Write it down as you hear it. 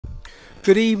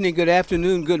Good evening, good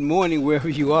afternoon, good morning, wherever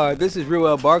you are. This is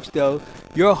Ruel Barksdale,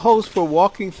 your host for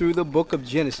Walking Through the Book of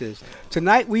Genesis.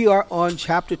 Tonight we are on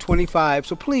chapter 25.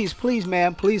 So please, please,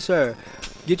 ma'am, please, sir,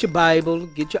 get your Bible,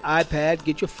 get your iPad,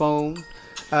 get your phone,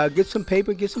 get some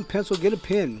paper, get some pencil, get a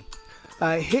pen.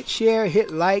 Hit share, hit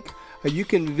like. You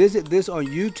can visit this on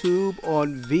YouTube,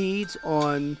 on Veeds,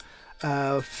 on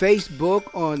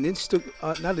Facebook, on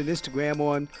not on Instagram,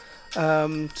 on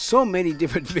so many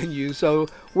different venues. So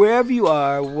wherever you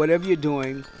are, whatever you're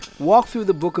doing, walk through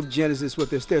the book of Genesis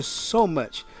with us. There's so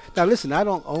much. Now listen, I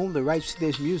don't own the rights to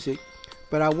this music,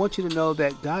 but I want you to know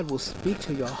that God will speak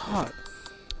to your heart.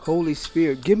 Holy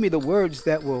Spirit, give me the words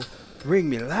that will bring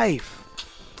me life.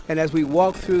 And as we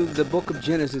walk through the book of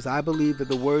Genesis, I believe that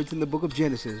the words in the book of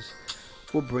Genesis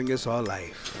will bring us all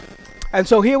life. And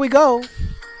so here we go.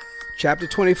 Chapter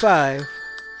 25.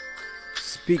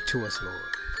 Speak to us, Lord.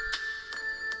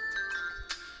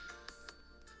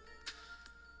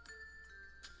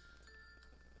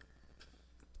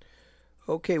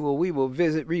 Okay, well, we will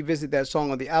revisit that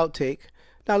song on the outtake.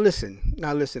 Now listen.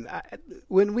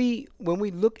 When we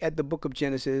look at the book of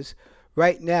Genesis,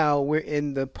 right now we're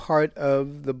in the part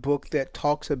of the book that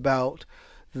talks about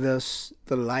the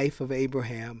life of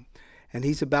Abraham, and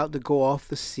he's about to go off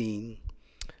the scene.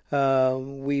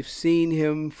 We've seen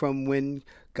him from when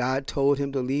God told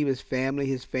him to leave his family,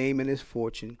 his fame, and his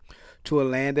fortune to a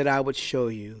land that I would show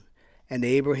you. And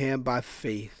Abraham, by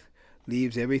faith,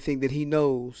 leaves everything that he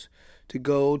knows to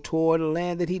go toward a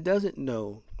land that he doesn't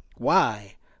know.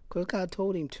 Why? Because God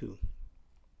told him to.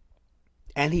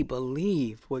 And he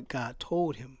believed what God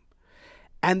told him.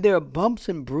 And there are bumps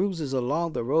and bruises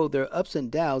along the road. There are ups and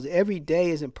downs. Every day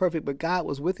isn't perfect, but God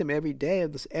was with him every day,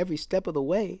 every step of the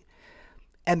way.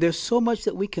 And there's so much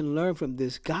that we can learn from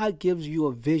this. God gives you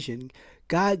a vision.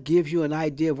 God gives you an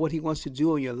idea of what he wants to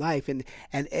do in your life. And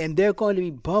there are going to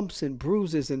be bumps and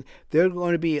bruises, and there are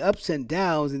going to be ups and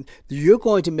downs, and you're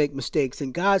going to make mistakes,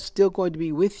 and God's still going to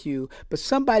be with you. But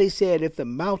somebody said if the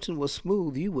mountain was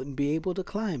smooth, you wouldn't be able to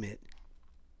climb it.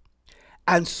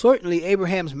 And certainly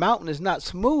Abraham's mountain is not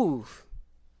smooth.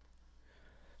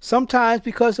 Sometimes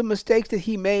because of mistakes that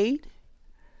he made,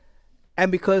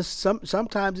 and because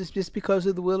sometimes it's just because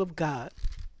of the will of God.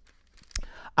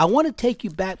 I want to take you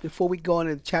back before we go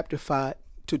into chapter 5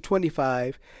 to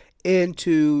 25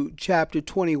 into chapter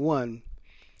 21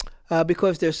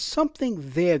 because there's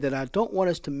something there that I don't want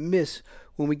us to miss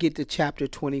when we get to chapter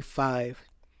 25.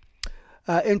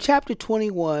 In chapter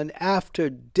 21, after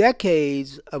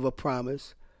decades of a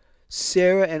promise,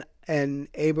 Sarah and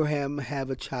Abraham have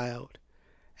a child,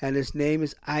 and his name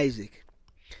is Isaac.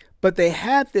 But they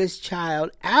had this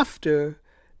child after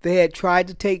they had tried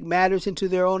to take matters into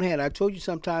their own hand. I told you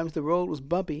sometimes the road was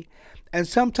bumpy. And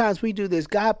sometimes we do this.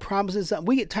 God promises something.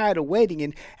 We get tired of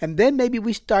waiting. And then maybe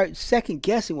we start second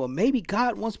guessing. Well, maybe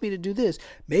God wants me to do this.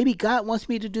 Maybe God wants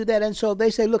me to do that. And so they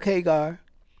say, look, Hagar,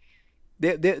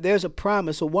 there's a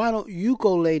promise. So why don't you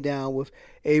go lay down with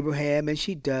Abraham? And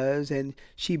she does. And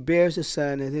she bears a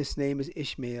son. And his name is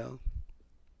Ishmael.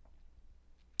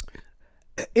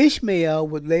 Ishmael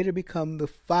would later become the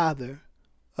father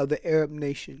of the Arab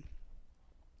nation.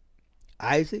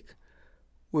 Isaac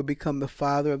would become the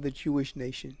father of the Jewish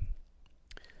nation.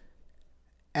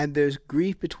 And there's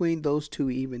grief between those two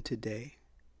even today.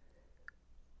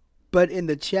 But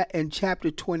in chapter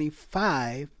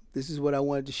 25, this is what I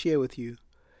wanted to share with you.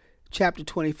 Chapter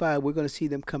 25, we're going to see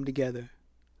them come together.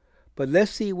 But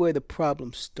let's see where the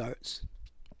problem starts.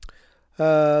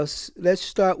 Let's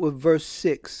start with verse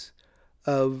 6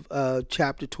 of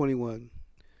chapter 21.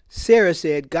 Sarah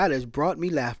said, God has brought me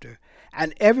laughter,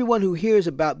 and everyone who hears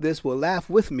about this will laugh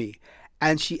with me.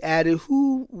 And she added,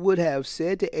 who would have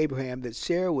said to Abraham that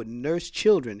Sarah would nurse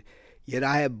children? Yet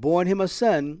I have borne him a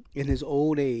son in his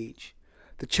old age.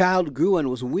 The child grew and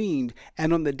was weaned,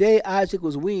 and on the day Isaac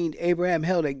was weaned, Abraham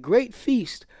held a great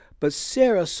feast. But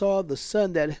Sarah saw the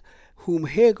son that whom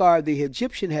Hagar the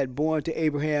Egyptian had borne to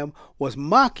Abraham was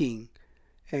mocking.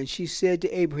 And she said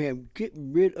to Abraham, get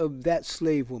rid of that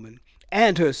slave woman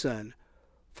and her son,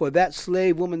 for that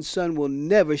slave woman's son will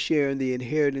never share in the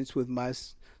inheritance with my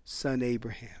son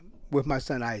Abraham, with my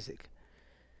son Isaac.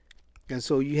 And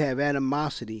so you have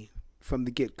animosity from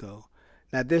the get-go.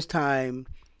 Now this time,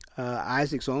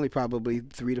 Isaac's only probably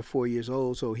 3 to 4 years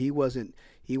old, so he wasn't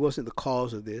the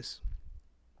cause of this.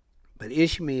 But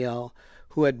Ishmael,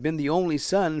 who had been the only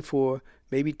son for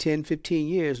maybe 10, 15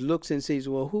 years, looks and says,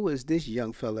 well, who is this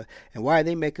young fella? And why are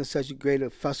they making such a great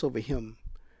fuss over him?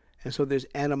 And so there's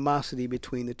animosity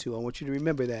between the two. I want you to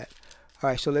remember that.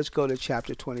 All right, so let's go to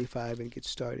chapter 25 and get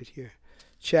started here.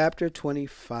 Chapter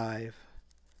 25.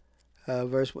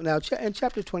 verse 1. Now, in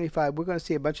chapter 25, we're going to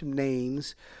see a bunch of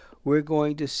names. We're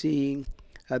going to see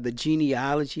the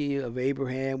genealogy of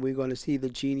Abraham. We're going to see the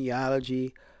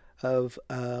genealogy of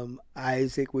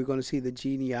Isaac. We're going to see the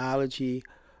genealogy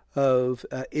of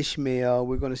Ishmael.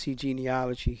 We're going to see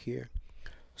genealogy here.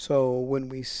 So when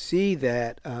we see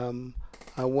that,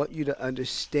 I want you to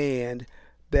understand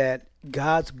that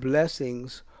God's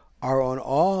blessings are on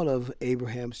all of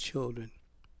Abraham's children.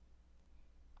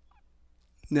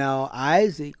 Now,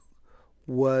 Isaac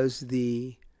was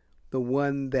the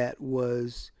one that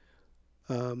was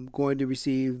going to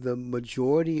receive the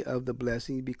majority of the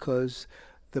blessing because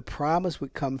the promise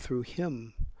would come through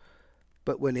him.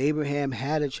 But when Abraham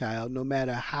had a child, no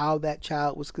matter how that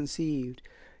child was conceived,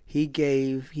 he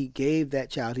gave that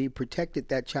child, he protected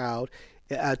that child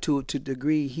to a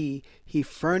degree. He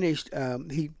furnished,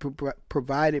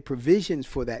 provided provisions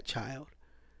for that child.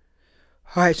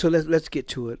 All right, so let's get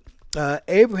to it.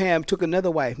 Abraham took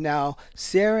another wife. Now,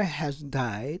 Sarah has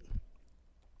died,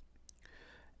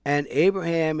 and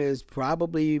Abraham is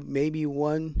probably maybe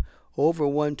over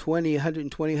 120,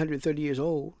 130 years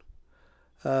old.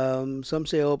 Some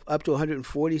say up to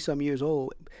 140 some years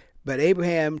old. But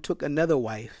Abraham took another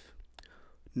wife,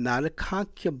 not a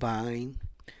concubine.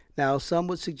 Now, some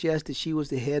would suggest that she was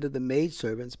the head of the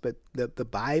maidservants, but the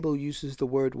Bible uses the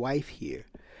word wife here.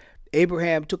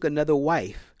 Abraham took another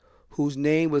wife, whose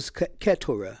name was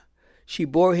Keturah. She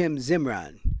bore him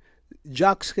Zimran,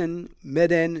 Jokshan,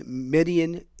 Medan,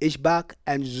 Midian, Ishbak,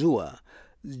 and Zua.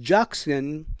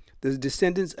 Jokshan, the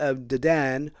descendants of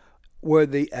Dedan, were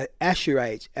the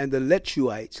Asherites and the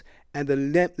Lechuites and the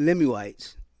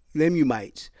Lemuites.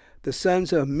 The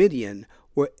sons of Midian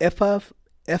were Epher,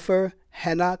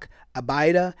 Hanok,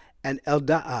 Abida, and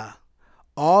Eldaah.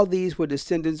 All these were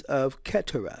descendants of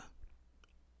Keturah.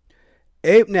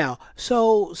 Now,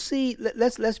 so see,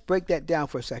 let's break that down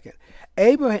for a second.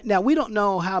 Abraham. Now, we don't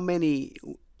know how many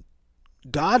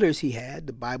daughters he had.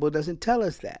 The Bible doesn't tell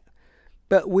us that,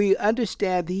 but we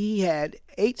understand that he had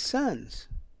 8 sons.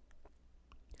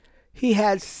 He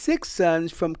had 6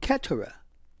 sons from Keturah.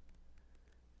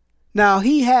 Now,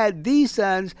 he had these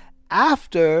sons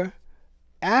after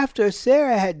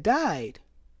Sarah had died.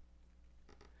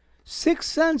 6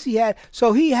 sons he had.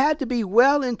 So he had to be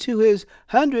well into his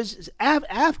hundreds.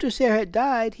 After Sarah had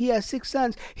died, he had 6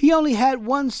 sons. He only had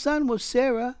 1 son with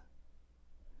Sarah,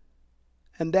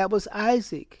 and that was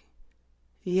Isaac.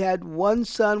 He had 1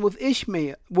 son with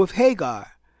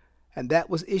Hagar, and that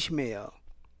was Ishmael.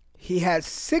 He had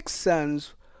 6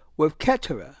 sons with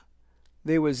Keturah.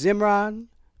 They were Zimran,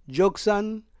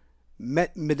 Jokshan,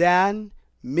 Medan,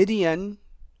 Midian,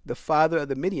 the father of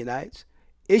the Midianites,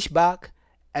 Ishbak,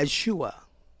 and Shua.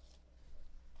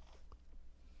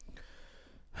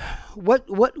 What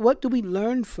do we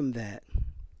learn from that?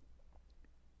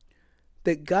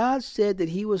 That God said that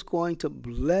he was going to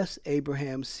bless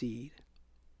Abraham's seed.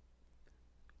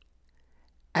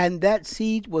 And that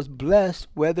seed was blessed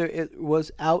whether it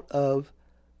was out of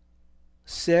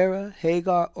Sarah,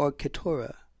 Hagar, or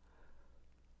Keturah.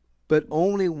 But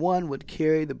only one would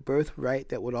carry the birthright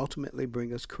that would ultimately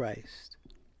bring us Christ.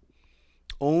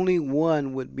 Only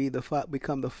one would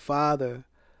become the father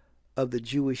of the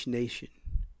Jewish nation.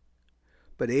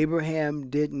 But Abraham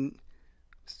didn't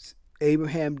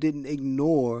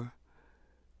ignore,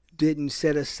 didn't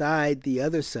set aside the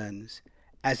other sons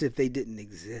as if they didn't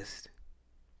exist.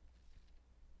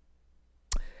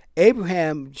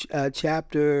 Abraham,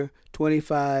 chapter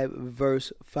 25,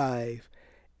 verse 5.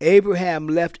 Abraham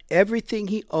left everything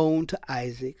he owned to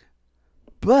Isaac,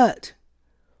 but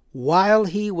while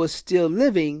he was still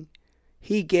living,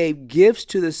 he gave gifts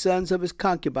to the sons of his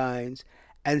concubines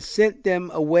and sent them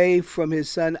away from his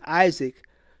son Isaac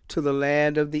to the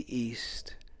land of the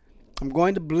east. I'm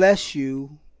going to bless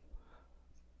you,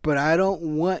 but I don't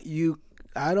want you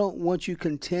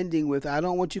contending with, I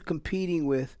don't want you competing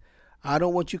with, I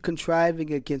don't want you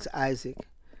contriving against Isaac.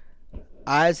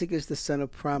 Isaac is the son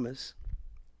of promise.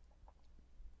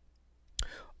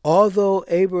 Although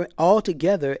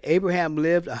altogether Abraham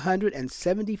lived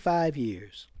 175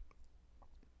 years.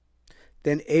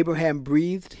 Then Abraham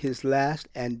breathed his last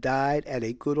and died at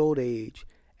a good old age,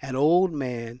 an old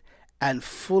man and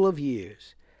full of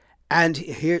years. And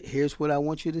here's what I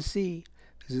want you to see.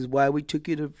 This is why we took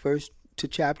you to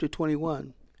chapter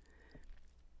 21.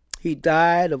 He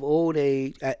died of old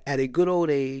age, at a good old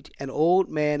age, an old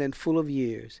man and full of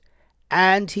years.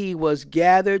 And he was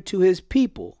gathered to his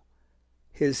people,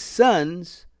 his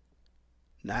sons,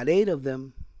 not 8 of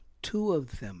them, 2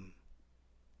 of them.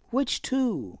 Which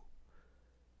 2?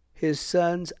 His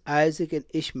sons Isaac and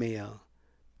Ishmael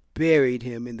buried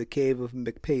him in the cave of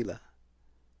Machpelah.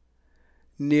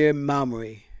 near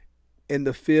Mamre, in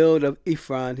the field of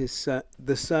Ephron, his son,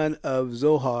 the son of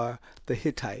Zohar the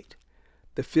Hittite,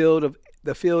 the field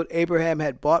Abraham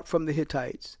had bought from the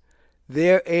Hittites.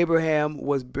 There Abraham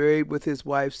was buried with his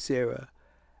wife Sarah.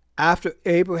 After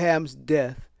Abraham's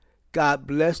death, God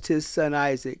blessed his son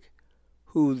Isaac,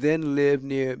 who then lived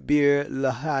near Beer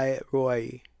Lahai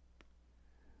Roi.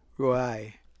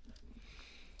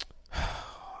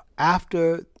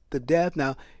 After the death,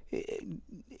 now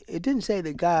it didn't say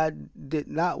that God did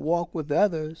not walk with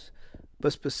others,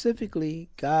 but specifically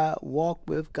God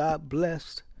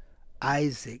blessed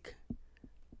Isaac.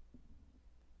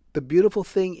 The beautiful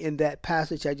thing in that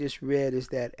passage I just read is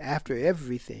that after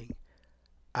everything,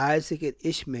 Isaac and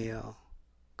Ishmael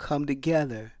come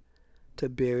together to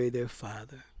bury their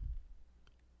father.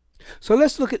 So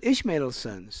let's look at Ishmael's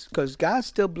sons, because God's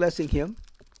still blessing him.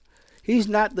 He's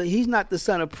not the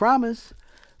son of promise,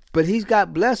 but he's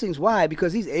got blessings. Why?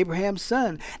 Because he's Abraham's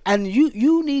son. And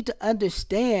you need to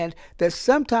understand that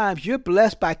sometimes you're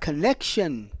blessed by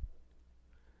connection.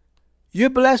 You're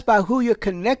blessed by who you're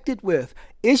connected with.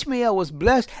 Ishmael was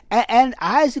blessed, and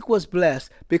Isaac was blessed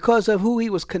because of who he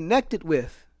was connected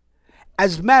with.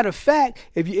 As a matter of fact,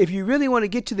 if you really want to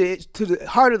get to the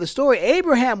heart of the story,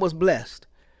 Abraham was blessed.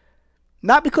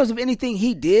 Not because of anything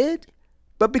he did,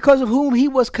 but because of whom he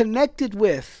was connected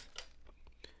with.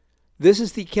 This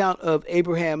is the account of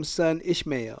Abraham's son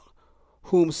Ishmael,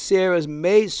 whom Sarah's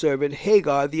maidservant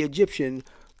Hagar the Egyptian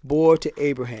bore to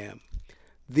Abraham.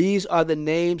 These are the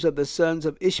names of the sons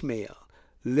of Ishmael,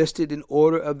 listed in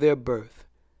order of their birth.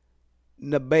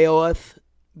 Nebaioth,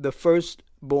 the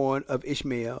firstborn of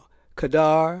Ishmael,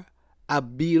 Kedar,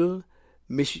 Abil,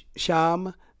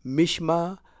 Misham,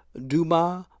 Mishma,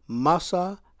 Duma,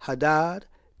 Massa, Hadad,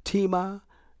 Tema,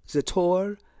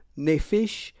 Zetor,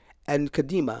 Nephish, and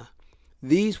Kedema.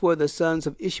 These were the sons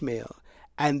of Ishmael,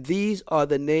 and these are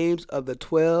the names of the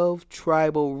 12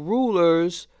 tribal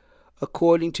rulers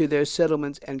according to their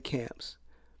settlements and camps.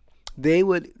 They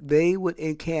would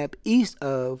encamp east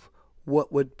of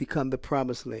what would become the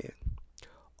promised land.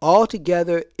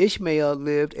 Altogether, Ishmael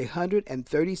lived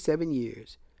 137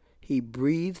 years. He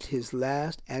breathed his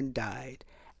last and died,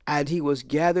 and he was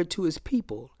gathered to his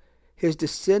people. His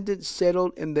descendants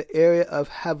settled in the area of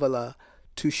Havilah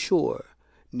to Shur,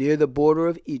 near the border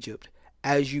of Egypt,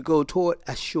 as you go toward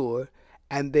Ashur,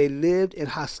 and they lived in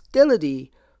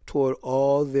hostility toward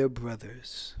all their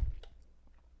brothers.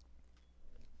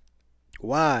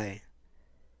 Why?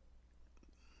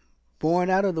 Born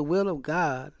out of the will of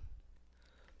God,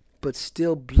 but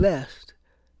still blessed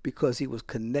because he was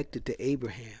connected to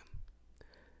Abraham.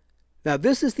 Now,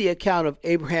 this is the account of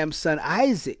Abraham's son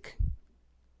Isaac.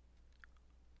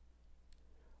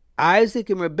 Isaac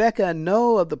and Rebekah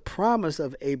know of the promise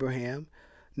of Abraham,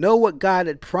 know what God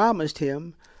had promised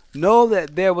him, know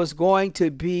that there was going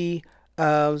to be,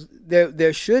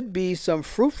 there should be some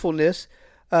fruitfulness.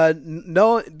 They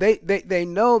know,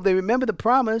 they remember the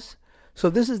promise. So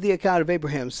this is the account of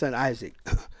Abraham's son Isaac.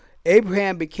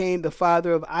 Abraham became the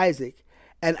father of Isaac,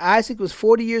 and Isaac was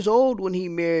 40 years old when he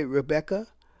married Rebekah,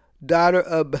 daughter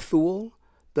of Bethuel,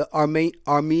 the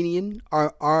Armenian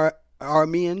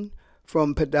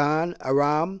from Padan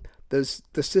Aram, the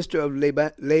sister of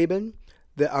Laban,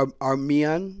 the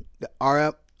Aramean,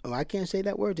 I can't say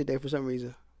that word today for some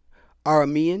reason.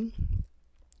 Aramean.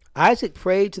 Isaac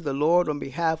prayed to the Lord on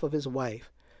behalf of his wife.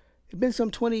 It's been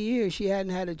some 20 years she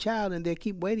hadn't had a child, and they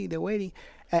keep waiting. They're waiting,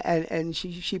 and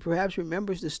she perhaps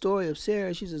remembers the story of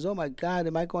Sarah. She says, "Oh my God,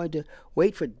 am I going to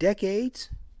wait for decades?"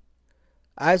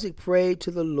 Isaac prayed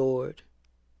to the Lord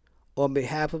on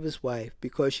behalf of his wife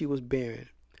because she was barren.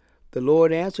 The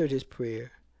Lord answered his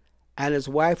prayer, and his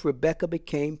wife Rebekah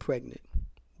became pregnant.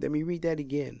 Let me read that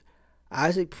again.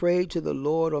 Isaac prayed to the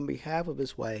Lord on behalf of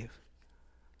his wife.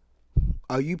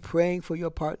 Are you praying for your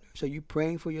partners? Are you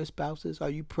praying for your spouses? Are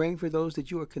you praying for those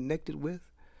that you are connected with?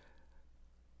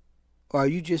 Or are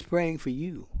you just praying for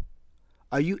you?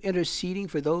 Are you interceding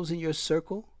for those in your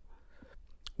circle?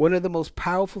 One of the most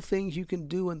powerful things you can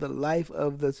do in the life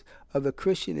of the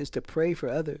Christian is to pray for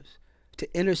others,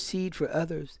 to intercede for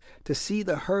others, to see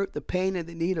the hurt, the pain, and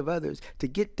the need of others, to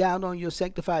get down on your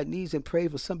sanctified knees and pray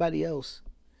for somebody else.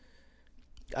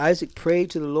 Isaac prayed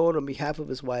to the Lord on behalf of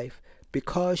his wife.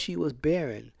 Because she was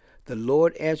barren, the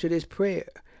Lord answered his prayer,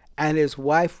 and his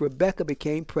wife Rebekah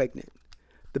became pregnant.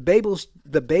 The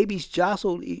babies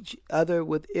jostled each other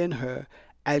within her,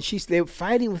 and they were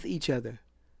fighting with each other.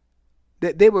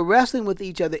 They were wrestling with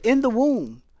each other in the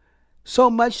womb, so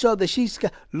much so that she's,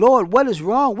 Lord, what is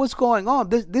wrong? What's going on?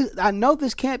 This I know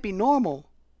this can't be normal.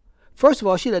 First of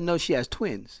all, she doesn't know she has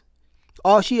twins.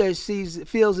 All she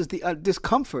feels is the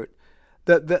discomfort,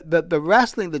 the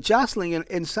wrestling, the jostling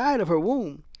inside of her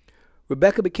womb.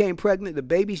 Rebecca became pregnant. The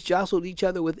babies jostled each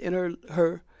other within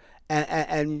her,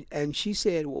 and she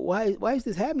said, well, why is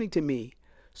this happening to me?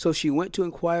 So she went to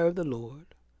inquire of the Lord.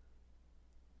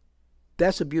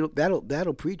 That's a beautiful,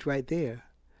 that'll preach right there.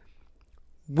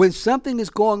 When something is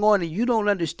going on and you don't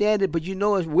understand it, but you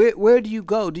know it, where do you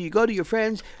go? Do you go to your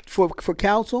friends for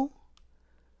counsel?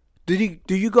 Do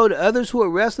you go to others who are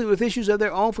wrestling with issues of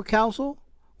their own for counsel?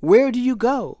 Where do you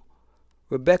go?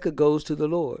 Rebecca goes to the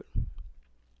Lord.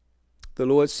 The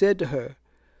Lord said to her,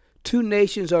 2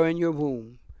 nations are in your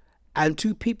womb, and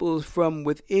 2 peoples from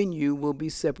within you will be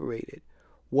separated.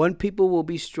 One people will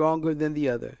be stronger than the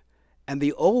other, and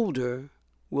the older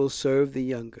will serve the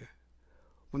younger.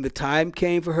 When the time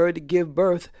came for her to give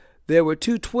birth, there were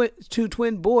two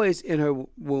twin boys in her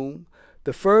womb.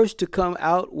 The first to come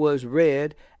out was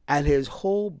red, and his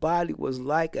whole body was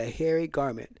like a hairy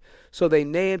garment. So they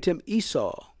named him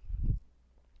Esau.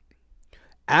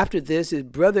 After this, his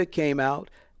brother came out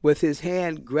with his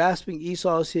hand grasping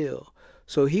Esau's heel.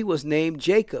 So he was named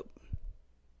Jacob.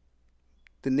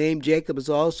 The name Jacob is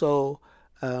also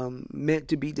meant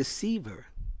to be deceiver.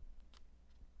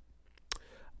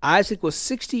 Isaac was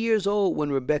 60 years old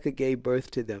when Rebekah gave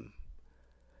birth to them.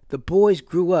 The boys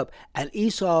grew up, and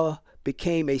Esau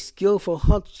became a skillful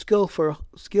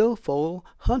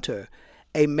hunter,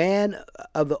 a man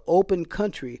of the open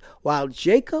country, while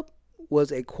Jacob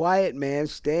was a quiet man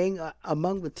staying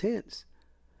among the tents.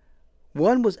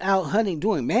 One was out hunting,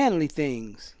 doing manly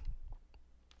things.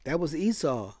 That was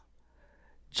Esau.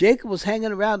 Jacob was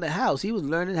hanging around the house. He was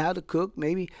learning how to cook,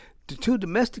 maybe too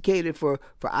domesticated for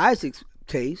Isaac's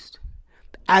taste.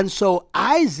 And so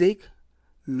Isaac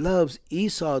loves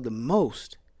Esau the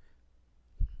most.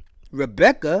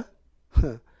 Rebekah,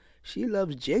 she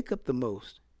loves Jacob the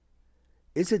most.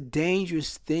 It's a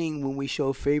dangerous thing when we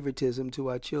show favoritism to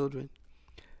our children.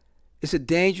 It's a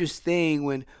dangerous thing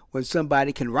when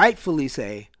somebody can rightfully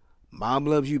say, Mom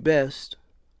loves you best,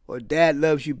 or Dad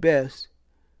loves you best.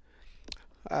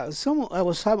 I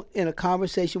was in a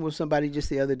conversation with somebody just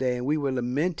the other day, and we were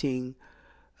lamenting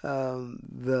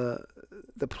the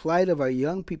plight of our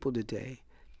young people today.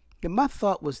 And my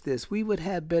thought was this: we would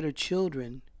have better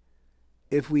children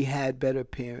if we had better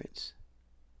parents.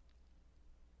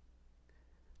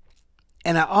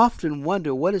 And I often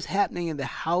wonder what is happening in the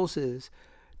houses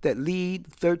that lead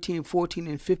 13, 14,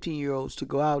 and 15-year-olds to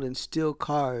go out and steal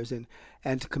cars and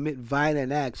to commit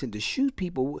violent acts and to shoot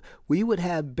people. We would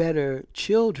have better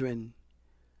children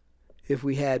if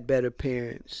we had better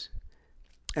parents.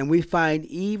 And we find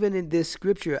even in this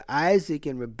scripture, Isaac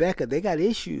and Rebekah, they got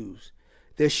issues.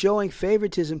 They're showing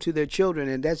favoritism to their children,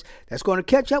 and that's going to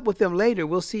catch up with them later.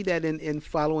 We'll see that in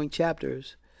following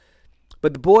chapters.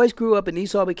 But the boys grew up, and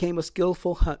Esau became a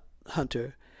skillful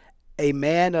hunter, a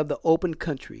man of the open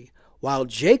country, while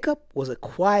Jacob was a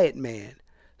quiet man.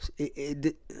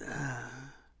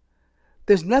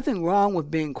 There's nothing wrong with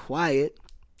being quiet.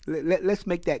 Let's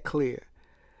make that clear.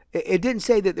 It didn't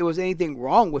say that there was anything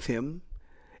wrong with him.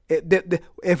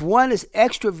 If one is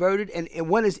extroverted and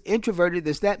one is introverted,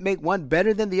 does that make one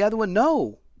better than the other one?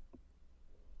 No.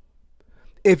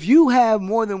 If you have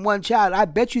more than one child, I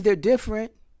bet you they're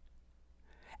different.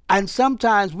 And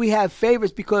sometimes we have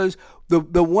favorites because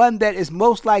the one that is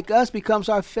most like us becomes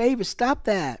our favorite. Stop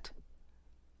that.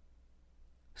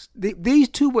 These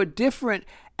two were different,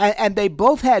 and they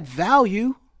both had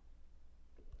value.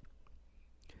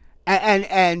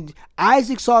 And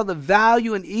Isaac saw the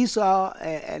value in Esau,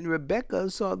 and Rebekah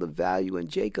saw the value in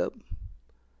Jacob.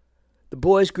 The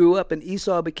boys grew up, and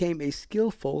Esau became a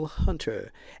skillful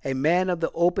hunter, a man of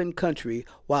the open country,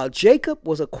 while Jacob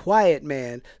was a quiet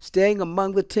man, staying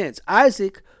among the tents.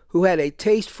 Isaac, who had a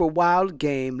taste for wild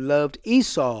game, loved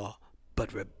Esau,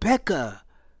 but Rebekah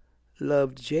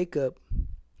loved Jacob.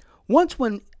 Once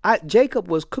when Jacob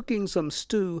was cooking some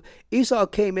stew, Esau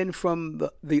came in from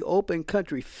the open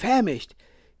country, famished.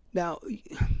 Now,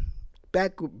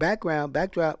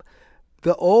 backdrop,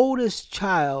 the oldest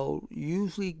child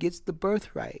usually gets the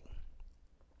birthright.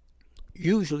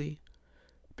 Usually,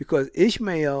 because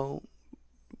Ishmael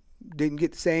didn't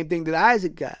get the same thing that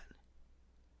Isaac got.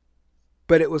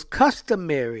 But it was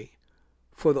customary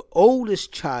for the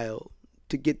oldest child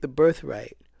to get the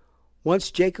birthright.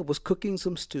 Once Jacob was cooking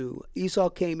some stew, Esau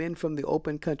came in from the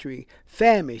open country,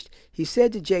 famished. He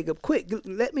said to Jacob, "Quick,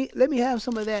 let me have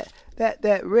some of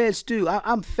that red stew.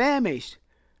 I'm famished."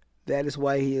 That is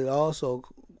why he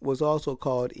was also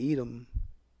called Edom.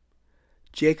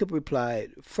 Jacob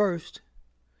replied, "First,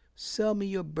 sell me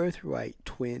your birthright,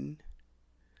 twin.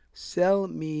 Sell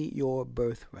me your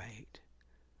birthright."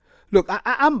 Look,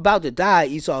 I'm about to die,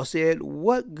 Esau said.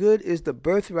 What good is the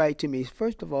birthright to me?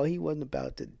 First of all, he wasn't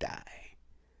about to die.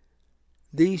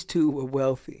 These two were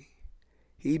wealthy.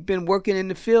 He'd been working in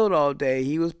the field all day.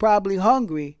 He was probably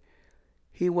hungry.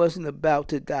 He wasn't about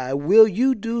to die. Will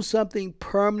you do something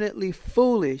permanently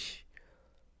foolish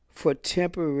for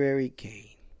temporary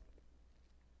gain?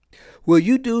 Will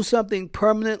you do something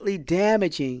permanently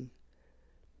damaging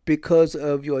because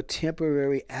of your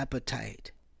temporary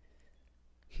appetite?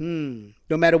 No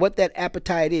matter what that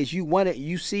appetite is, you want it,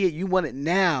 you see it, you want it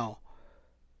now.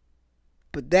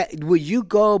 But will you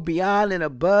go beyond and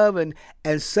above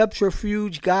and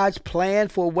subterfuge God's plan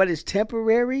for what is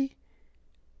temporary?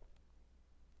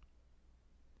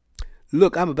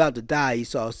 Look, I'm about to die,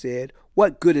 Esau said.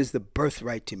 What good is the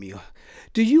birthright to me?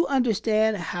 Do you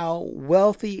understand how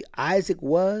wealthy Isaac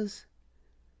was?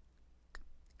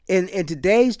 In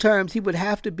today's terms, he would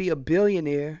have to be a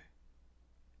billionaire.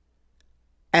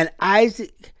 And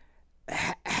Isaac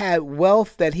had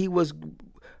wealth that he was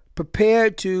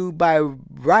prepared to, by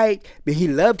right, but he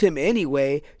loved him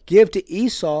anyway, give to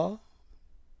Esau.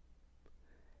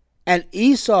 And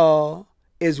Esau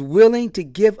is willing to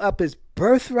give up his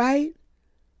birthright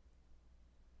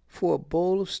for a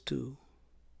bowl of stew.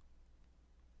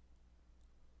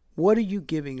 What are you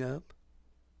giving up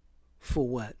for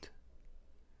what?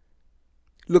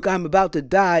 Look, I'm about to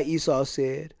die, Esau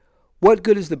said. What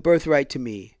good is the birthright to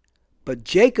me? But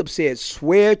Jacob said,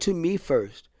 swear to me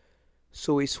first.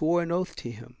 So he swore an oath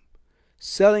to him,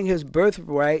 selling his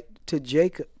birthright to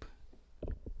Jacob.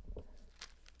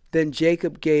 Then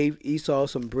Jacob gave Esau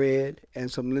some bread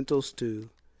and some lentil stew.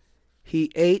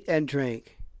 He ate and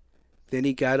drank. Then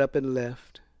he got up and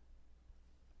left.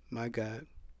 My God.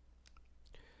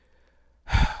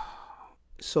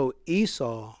 So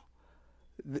Esau,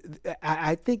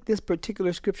 I think this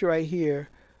particular scripture right here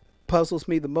puzzles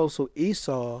me the most. So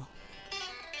Esau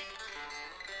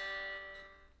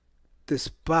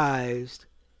despised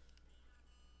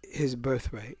his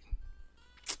birthright.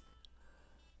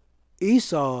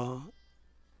 Esau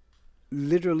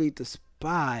literally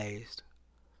despised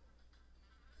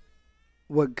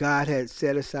what God had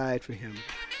set aside for him.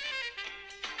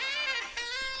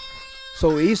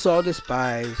 So Esau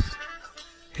despised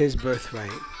his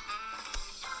birthright.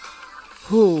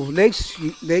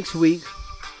 Next week,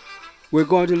 we're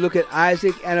going to look at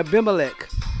Isaac and Abimelech.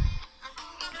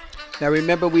 Now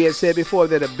remember, we had said before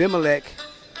that Abimelech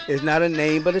is not a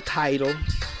name but a title.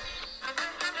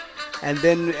 And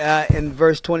then in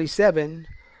verse 27,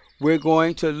 we're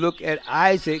going to look at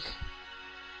Isaac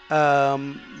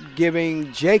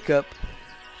giving Jacob,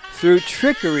 through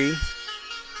trickery,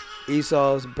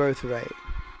 Esau's birthright.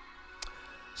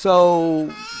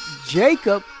 So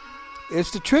Jacob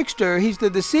is the trickster. He's the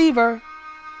deceiver.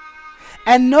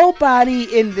 And nobody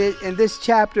in this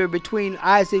chapter between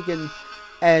Isaac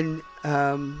and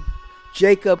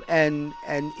Jacob and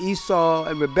Esau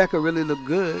and Rebekah really look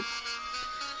good.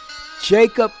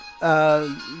 Jacob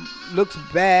looks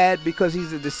bad because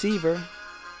he's a deceiver.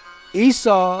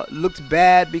 Esau looks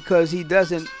bad because he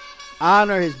doesn't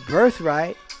honor his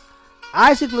birthright.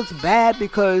 Isaac looks bad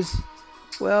because,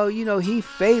 well, he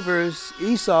favors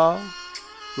Esau.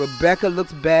 Rebekah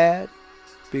looks bad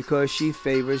because she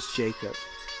favors Jacob.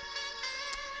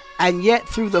 And yet,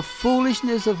 through the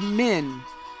foolishness of men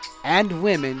and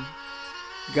women,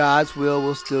 God's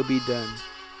will still be done.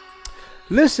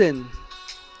 Listen,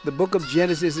 the book of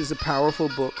Genesis is a powerful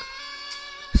book.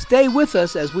 Stay with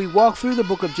us as we walk through the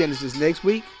book of Genesis. Next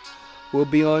week, we'll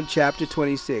be on chapter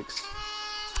 26.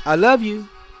 I love you.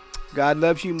 God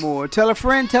loves you more. Tell a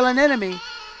friend, tell an enemy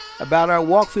about our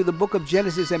walk through the book of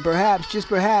Genesis, and perhaps, just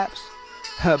perhaps,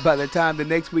 by the time the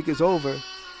next week is over,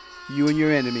 you and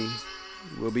your enemy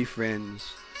will be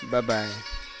friends. Bye-bye.